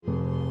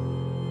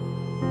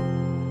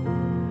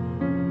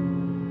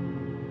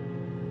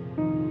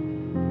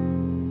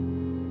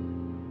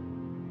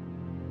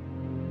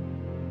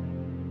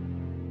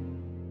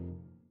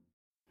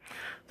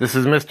This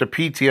is Mr.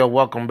 PTO.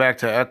 Welcome back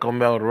to Echo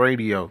Meld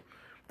Radio,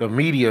 the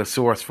media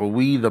source for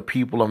we, the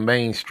people of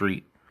Main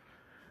Street.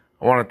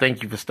 I want to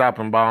thank you for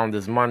stopping by on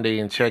this Monday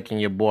and checking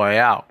your boy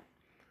out.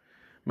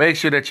 Make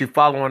sure that you're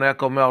following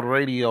Echo Meld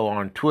Radio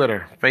on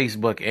Twitter,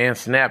 Facebook, and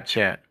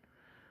Snapchat.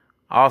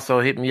 Also,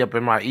 hit me up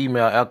in my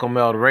email,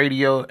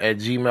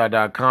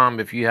 echomeldradio@gmail.com,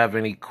 if you have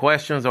any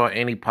questions or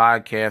any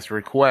podcast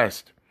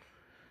requests.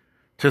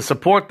 To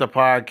support the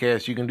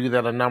podcast, you can do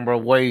that a number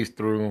of ways.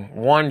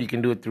 You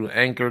can do it through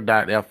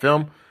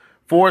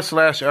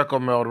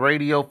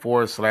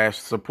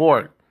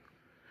anchor.fm/echomeldradio/support.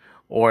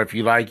 Or if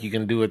you like, you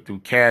can do it through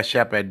Cash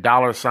App at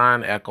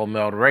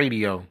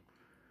 $EchoMeldRadio.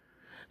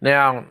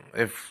 Now,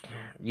 if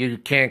you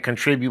can't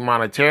contribute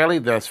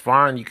monetarily, that's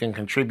fine. You can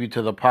contribute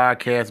to the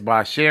podcast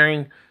by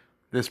sharing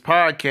this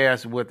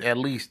podcast with at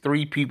least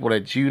 3 people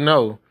that you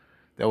know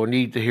that will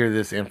need to hear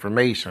this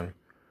information,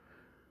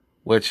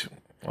 which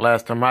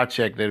last time I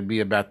checked, it'd be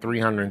about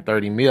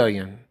 330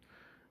 million.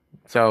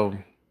 So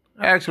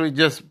actually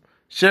just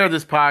share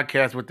this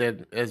podcast with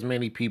as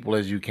many people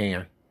as you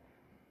can.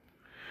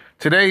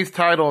 Today's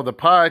title of the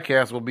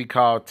podcast will be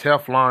called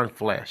Teflon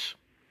Flesh.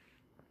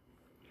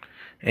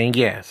 And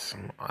yes,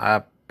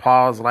 I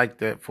paused like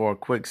that for a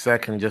quick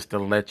second just to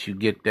let you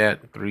get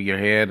that through your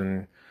head.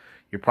 And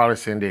you're probably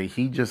saying, did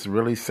he just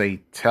really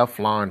say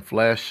Teflon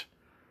flesh?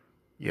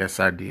 Yes,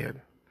 I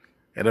did.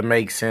 It'll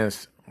make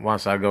sense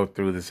once I go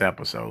through this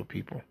episode,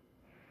 people.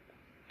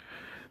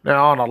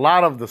 Now, on a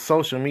lot of the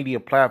social media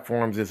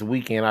platforms this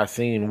weekend, I've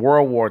seen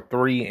World War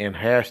III and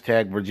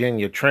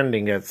 #Virginia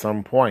trending at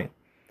some point.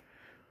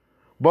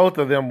 Both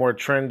of them were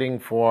trending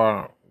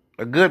for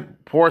a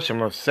good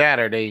portion of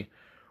Saturday.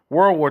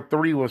 World War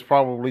III was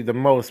probably the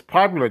most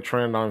popular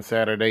trend on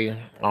Saturday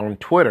on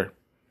Twitter.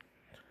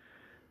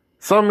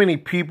 So many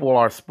people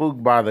are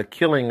spooked by the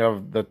killing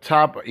of the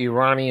top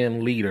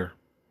Iranian leader.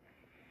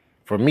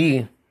 For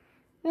me,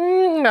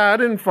 I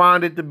didn't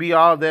find it to be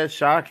all that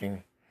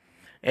shocking.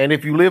 And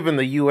if you live in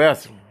the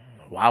U.S.,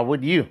 why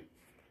would you?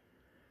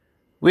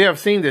 We have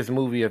seen this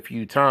movie a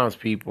few times,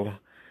 people.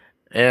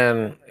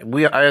 And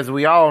as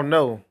we all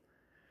know,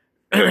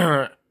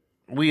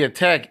 we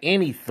attack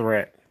any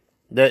threat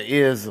that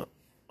is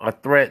a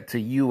threat to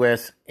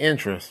U.S.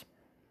 interests.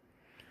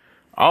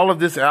 All of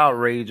this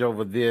outrage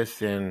over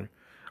this and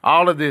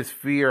all of this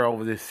fear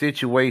over this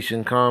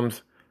situation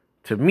comes,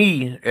 to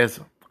me, as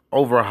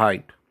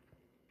overhyped.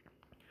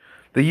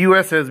 The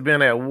U.S. has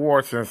been at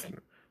war since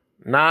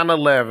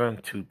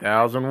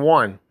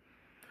 9/11/2001.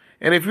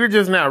 And if you're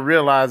just not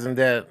realizing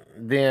that,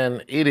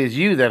 then it is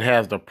you that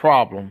has the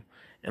problem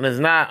and is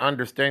not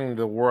understanding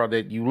the world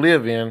that you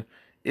live in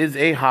is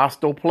a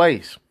hostile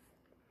place.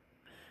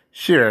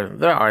 Sure,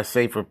 there are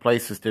safer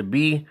places to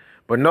be,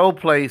 but no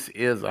place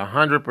is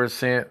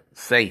 100%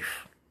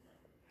 safe.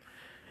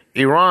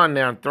 Iran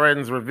now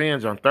threatens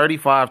revenge on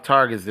 35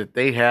 targets that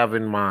they have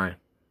in mind.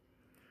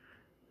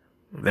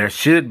 There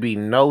should be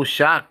no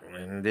shock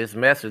in this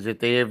message that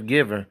they have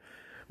given.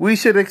 We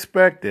should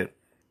expect it.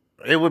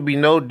 It would be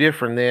no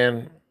different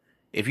than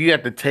if you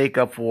had to take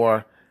up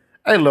for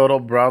a little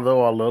brother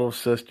or a little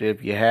sister,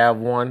 if you have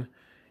one,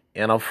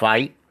 in a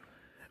fight.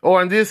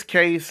 Or in this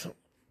case,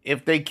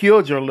 if they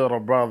killed your little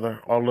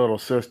brother or little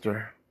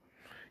sister,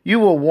 you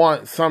will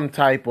want some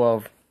type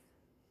of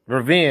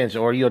revenge,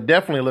 or you'll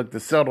definitely look to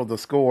settle the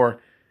score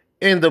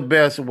in the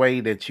best way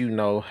that you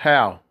know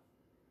how.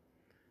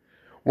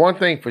 One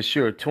thing for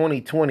sure,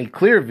 2020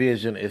 clear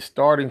vision is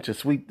starting to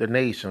sweep the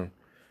nation.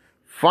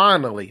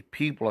 Finally,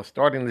 people are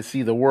starting to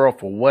see the world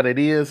for what it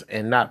is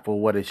and not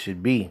for what it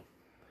should be.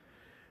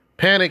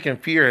 Panic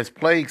and fear has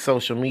plagued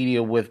social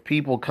media, with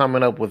people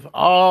coming up with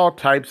all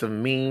types of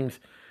memes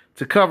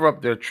to cover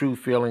up their true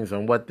feelings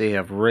on what they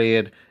have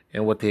read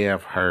and what they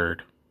have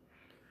heard.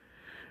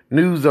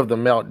 News of the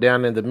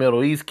meltdown in the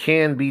Middle East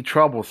can be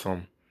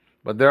troublesome,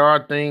 but there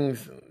are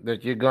things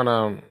that you're going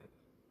to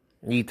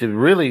need to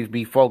really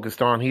be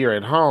focused on here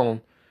at home,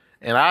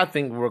 and I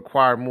think will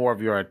require more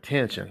of your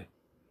attention.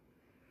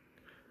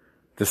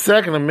 The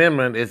Second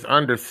Amendment is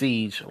under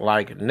siege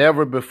like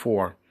never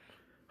before.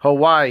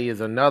 Hawaii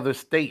is another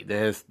state that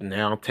has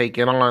now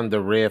taken on the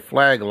red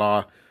flag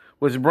law,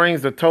 which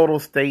brings the total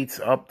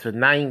states up to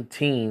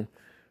 19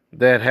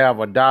 that have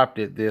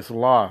adopted this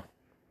law.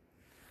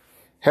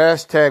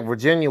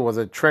 #Virginia was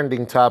a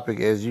trending topic.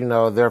 As you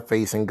know, they're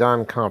facing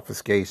gun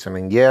confiscation.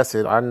 And yes,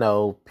 I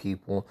know,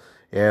 people,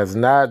 it has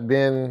not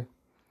been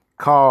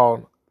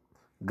called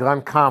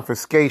gun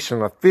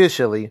confiscation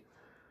officially,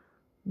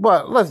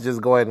 but let's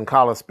just go ahead and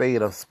call a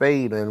spade a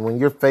spade. And when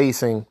you're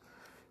facing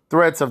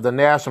threats of the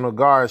National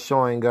Guard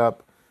showing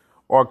up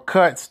or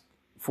cuts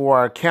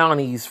for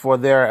counties for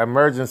their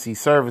emergency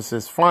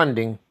services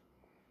funding,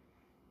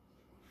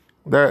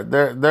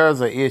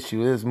 there's an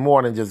issue. There's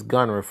more than just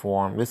gun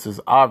reform. This is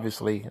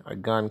obviously a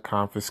gun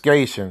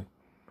confiscation.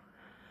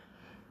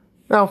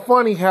 Now,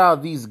 funny how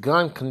these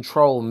gun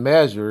control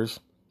measures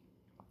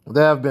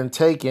that have been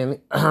taken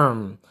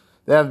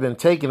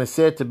is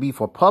said to be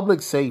for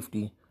public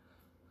safety,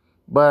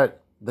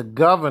 but the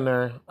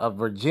governor of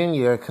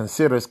Virginia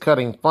considers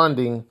cutting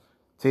funding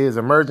to his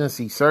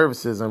emergency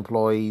services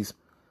employees.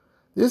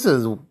 This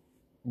is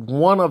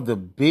one of the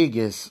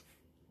biggest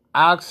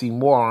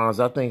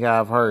oxymorons I think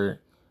I've heard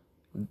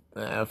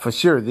for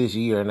sure this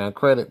year. Now,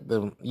 credit,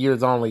 the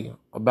year's only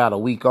about a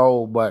week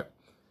old, but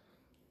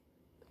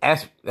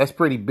that's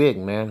pretty big,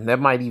 man. That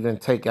might even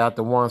take out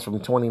the ones from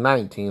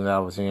 2019 that I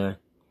was hearing.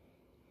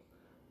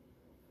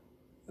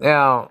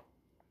 Now,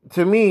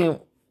 to me,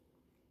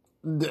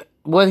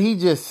 what he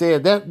just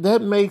said,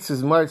 that makes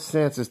as much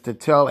sense as to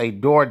tell a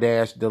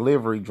DoorDash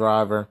delivery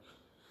driver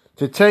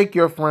to take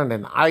your friend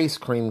an ice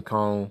cream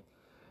cone,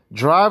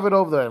 drive it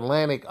over the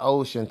Atlantic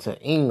Ocean to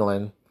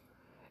England,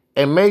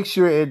 and make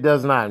sure it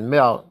does not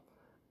melt,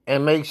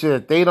 and make sure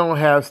that they don't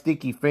have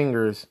sticky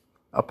fingers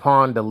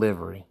upon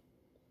delivery.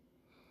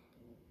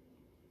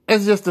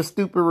 It's just a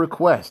stupid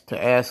request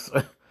to ask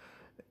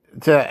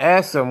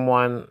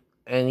someone,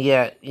 and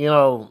yet,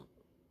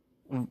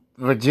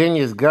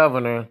 Virginia's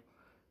governor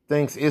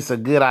thinks it's a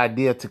good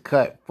idea to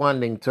cut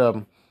funding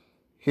to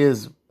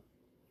his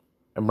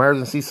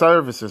emergency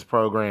services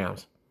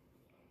programs.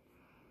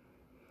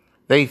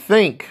 They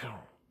think,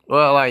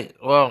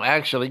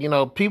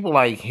 actually, people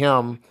like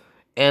him,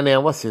 and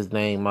then what's his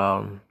name,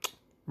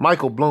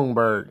 Michael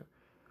Bloomberg,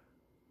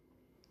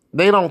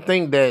 they don't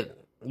think that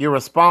you're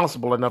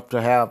responsible enough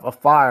to have a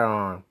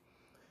firearm.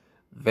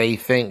 They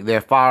think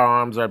their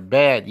firearms are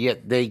bad,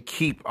 yet they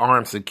keep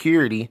armed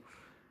security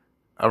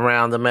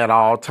around them at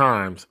all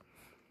times.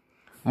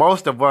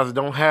 Most of us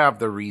don't have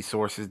the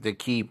resources to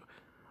keep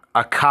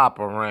a cop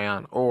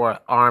around or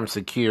armed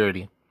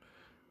security.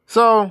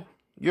 So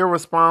you're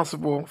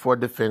responsible for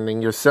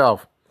defending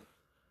yourself.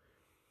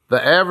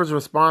 The average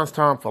response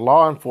time for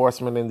law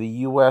enforcement in the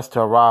U.S.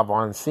 to arrive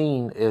on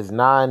scene is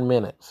 9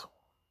 minutes.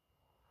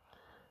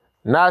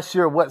 Not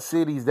sure what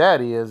cities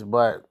that is,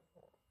 but,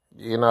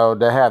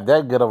 to have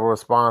that good of a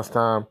response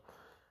time.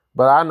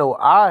 But I know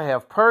I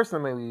have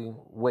personally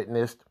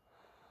witnessed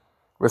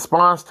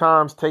response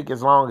times take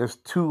as long as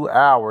 2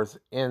 hours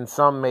in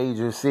some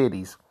major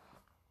cities.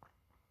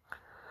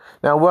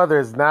 Now, whether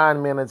it's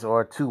 9 minutes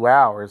or 2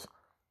 hours,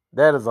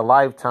 that is a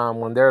lifetime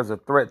when there's a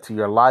threat to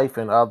your life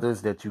and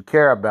others that you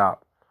care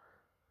about.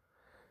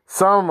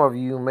 Some of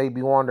you may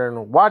be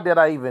wondering, why did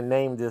I even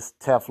name this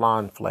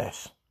Teflon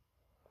Flesh?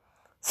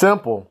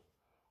 Simple.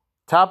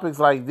 Topics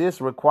like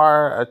this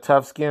require a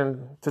tough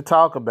skin to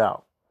talk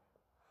about.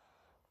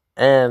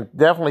 And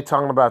definitely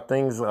talking about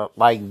things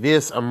like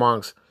this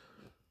amongst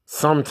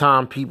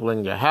sometimes people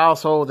in your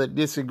household that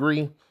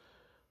disagree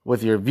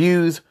with your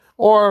views,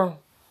 or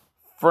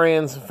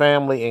friends,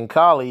 family, and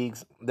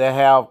colleagues that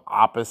have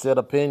opposite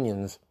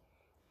opinions.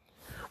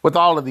 With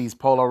all of these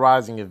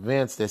polarizing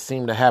events that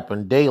seem to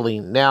happen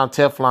daily, now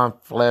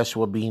Teflon Flesh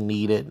will be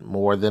needed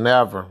more than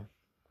ever.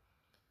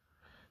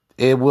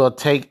 It will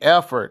take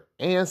effort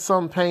and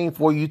some pain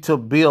for you to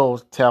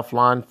build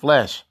Teflon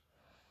Flesh.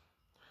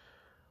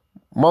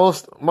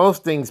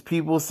 Most things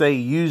people say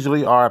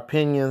usually are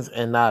opinions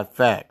and not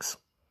facts.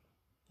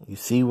 You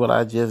see what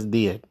I just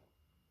did?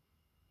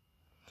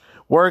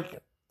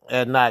 Work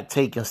at not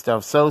taking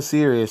stuff so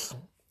serious,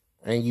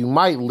 and you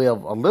might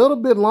live a little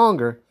bit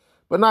longer,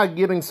 but not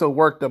getting so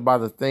worked up by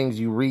the things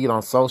you read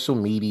on social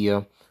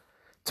media,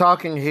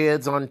 talking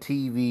heads on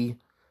TV,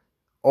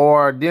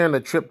 or during a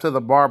trip to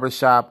the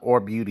barbershop or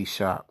beauty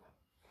shop.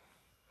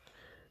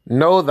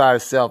 Know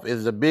thyself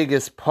is the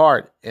biggest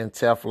part in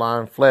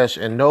Teflon Flesh,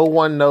 and no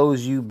one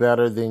knows you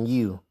better than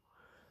you.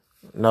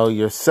 Know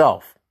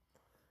yourself.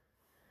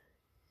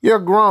 You're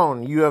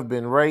grown. You have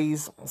been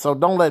raised, so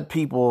don't let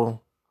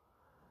people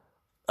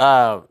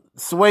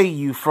sway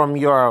you from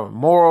your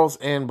morals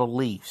and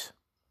beliefs.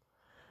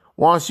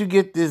 Once you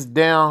get this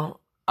down,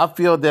 I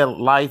feel that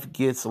life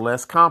gets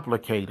less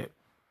complicated.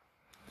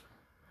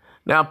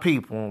 Now,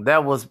 people,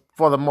 that was,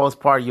 for the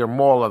most part, your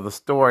moral of the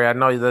story. I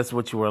know that's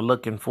what you were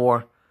looking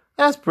for.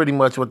 That's pretty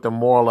much what the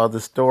moral of the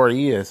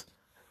story is.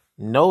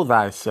 Know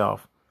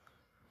thyself.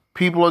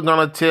 People are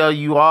going to tell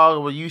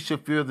you, you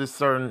should feel this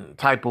certain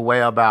type of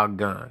way about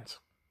guns.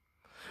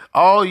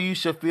 You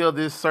should feel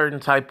this certain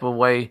type of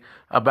way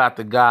about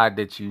the God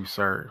that you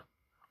serve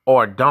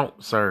or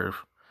don't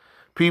serve.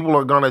 People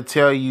are going to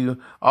tell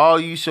you,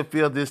 you should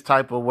feel this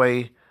type of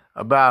way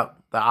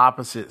about the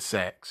opposite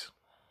sex.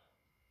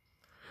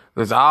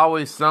 There's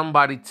always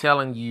somebody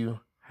telling you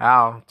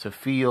how to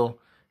feel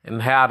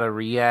and how to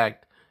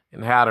react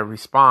and how to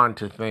respond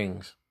to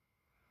things.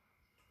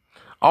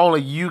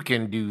 Only you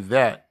can do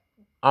that.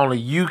 Only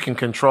you can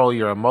control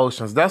your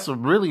emotions. That's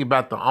really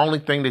about the only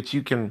thing that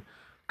you can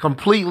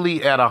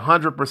completely at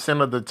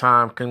 100% of the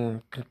time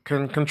can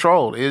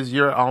control is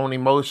your own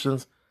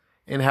emotions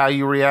and how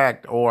you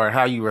react or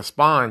how you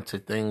respond to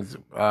things,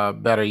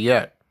 better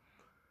yet.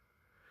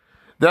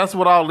 That's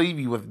what I'll leave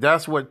you with.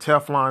 That's what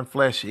Teflon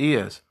Flesh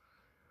is.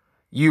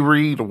 You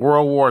read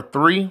World War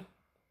III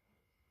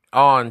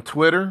on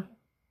Twitter.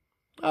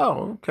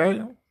 Oh,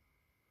 okay.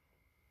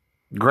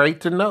 Great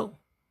to know.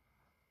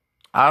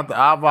 I've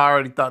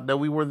already thought that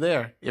we were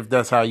there, if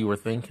that's how you were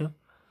thinking.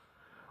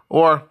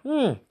 Or,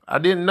 I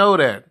didn't know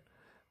that.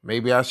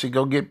 Maybe I should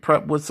go get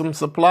prepped with some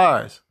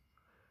supplies.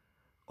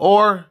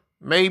 Or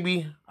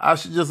maybe I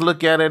should just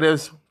look at it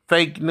as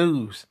fake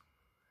news.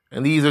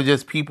 And these are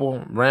just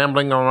people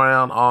rambling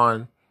around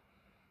on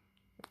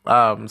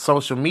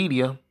social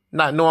media,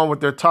 not knowing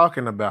what they're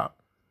talking about.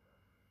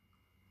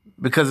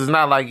 Because it's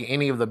not like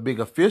any of the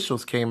big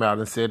officials came out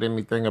and said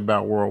anything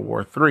about World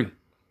War III.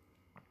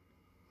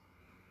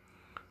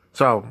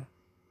 So,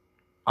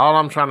 all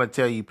I'm trying to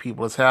tell you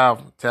people is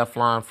have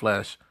Teflon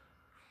flesh.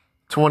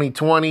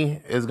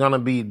 2020 is going to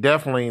be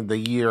definitely the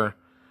year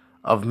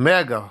of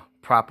mega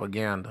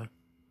propaganda.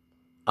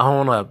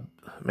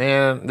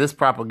 Man, this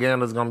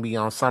propaganda is going to be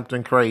on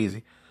something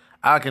crazy.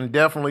 I can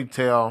definitely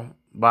tell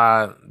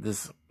by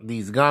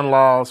these gun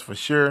laws for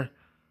sure.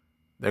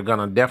 They're going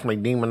to definitely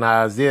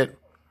demonize it.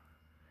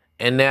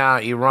 And now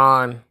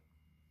Iran,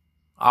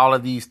 all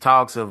of these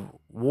talks of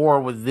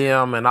war with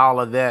them and all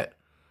of that,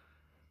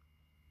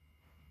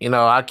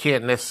 I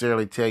can't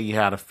necessarily tell you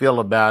how to feel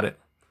about it,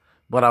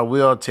 but I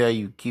will tell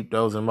you keep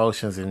those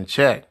emotions in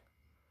check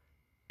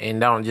and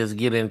don't just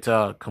get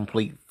into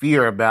complete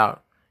fear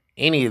about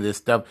any of this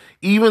stuff.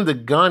 Even the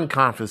gun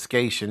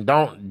confiscation,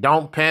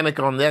 don't panic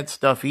on that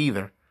stuff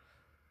either.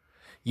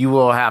 You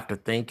will have to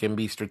think and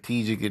be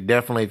strategic,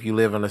 definitely if you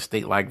live in a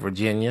state like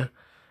Virginia.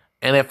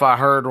 And if I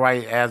heard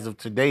right, as of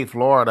today,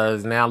 Florida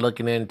is now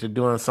looking into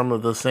doing some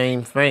of the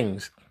same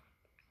things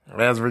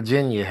as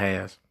Virginia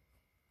has.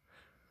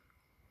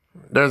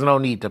 There's no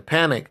need to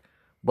panic,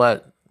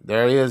 but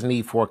there is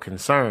need for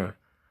concern.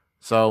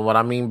 So what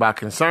I mean by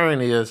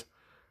concern is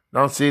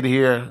don't sit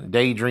here,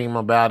 daydream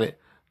about it.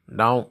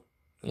 Don't,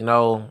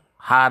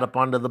 hide up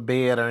under the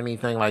bed or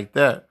anything like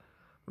that.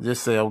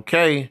 Just say,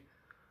 okay,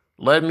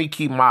 let me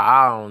keep my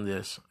eye on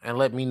this and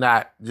let me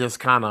not just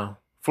kind of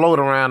float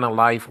around in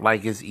life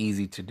like it's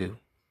easy to do.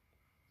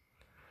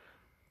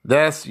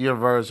 That's your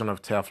version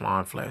of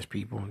Teflon flesh,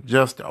 people.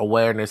 Just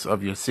awareness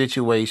of your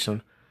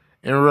situation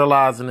and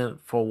realizing it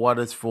for what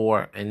it's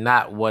for and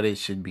not what it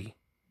should be.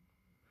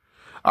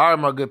 All right,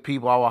 my good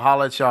people, I will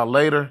holler at y'all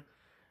later.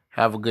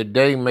 Have a good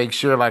day. Make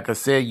sure, like I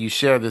said, you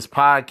share this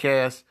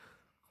podcast.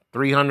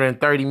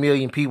 330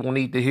 million people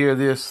need to hear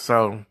this.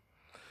 So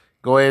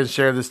go ahead and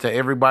share this to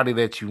everybody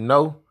that you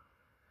know.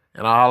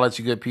 And I'll holler at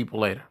you good people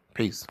later.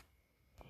 Peace.